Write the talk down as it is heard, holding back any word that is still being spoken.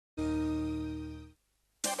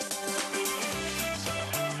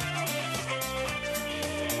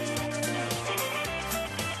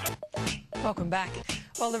Welcome back.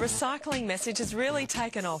 Well, the recycling message has really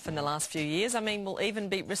taken off in the last few years. I mean, we'll even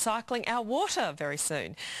be recycling our water very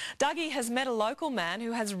soon. Dougie has met a local man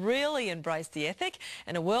who has really embraced the ethic,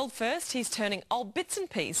 and a world first, he's turning old bits and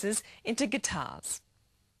pieces into guitars.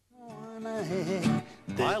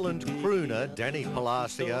 Island crooner Danny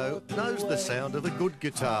Palacio knows the sound of a good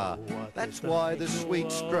guitar. That's why the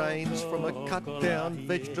sweet strains from a cut-down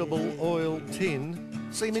vegetable oil tin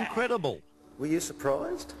seem incredible. Were you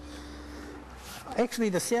surprised? Actually,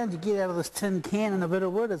 the sound you get out of this tin can and a bit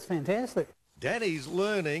of wood is fantastic. Danny's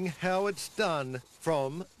learning how it's done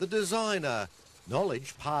from the designer.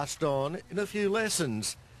 Knowledge passed on in a few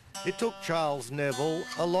lessons. It took Charles Neville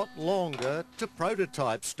a lot longer to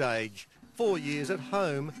prototype stage, 4 years at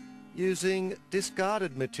home, using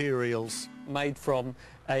discarded materials. Made from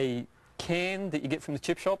a can that you get from the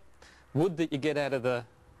chip shop, wood that you get out of the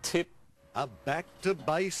tip. A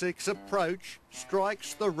back-to-basics approach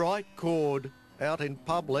strikes the right chord out in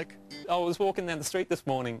public. I was walking down the street this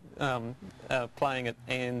morning playing it,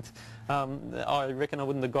 and I reckon I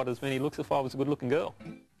wouldn't have got as many looks if I was a good-looking girl.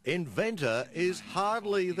 Inventor is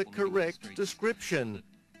hardly the correct description,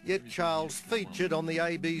 yet Charles featured on the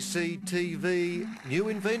ABC TV New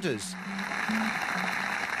Inventors. Isn't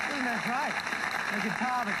that great? A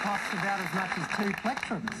guitar that costs about as much as 2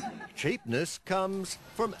 plectrums. Cheapness comes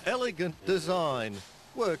from elegant design,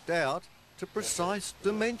 worked out to precise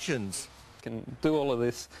dimensions. Can do all of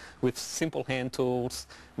this with simple hand tools,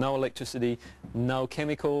 no electricity, no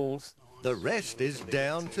chemicals. The rest is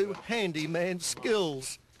down to handyman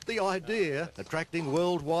skills. The idea attracting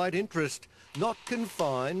worldwide interest, not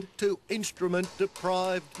confined to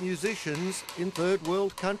instrument-deprived musicians in third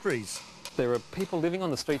world countries. There are people living on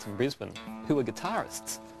the streets in Brisbane who are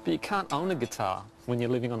guitarists, but you can't own a guitar when you're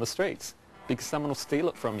living on the streets because someone will steal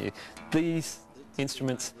it from you. These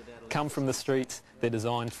instruments come from the streets, they're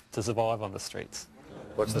designed to survive on the streets.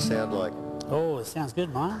 What's the sound like? Oh, it sounds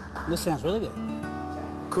good, mate. This sounds really good.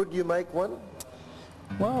 Could you make one?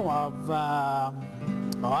 Well,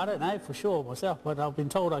 I don't know for sure myself, but I've been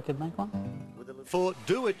told I could make one. For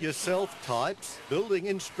do-it-yourself types, building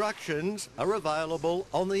instructions are available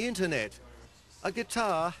on the internet. A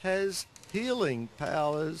guitar has healing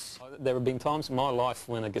powers. There have been times in my life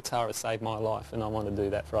when a guitar has saved my life, and I want to do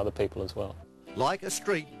that for other people as well. Like a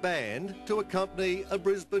street band to accompany a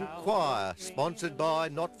Brisbane choir, sponsored by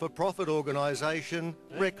not-for-profit organisation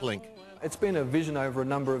RecLink. It's been a vision over a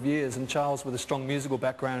number of years, and Charles, with a strong musical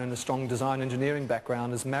background and a strong design engineering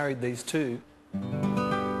background, has married these two.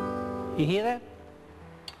 You hear that?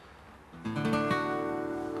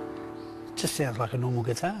 It just sounds like a normal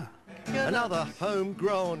guitar. Another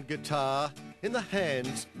homegrown guitar in the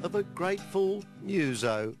hands of a grateful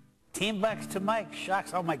muso. $10 to make.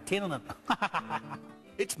 Shucks, I'll make 10 of them.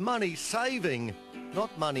 It's money saving,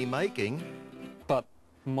 not money making. But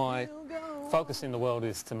my focus in the world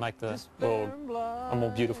is to make the world a more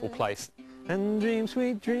beautiful place. And dream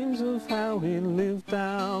sweet dreams of how we lived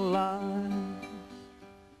our lives.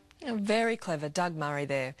 Very clever, Doug Murray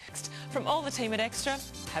there. From all the team at Extra,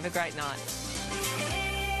 have a great night.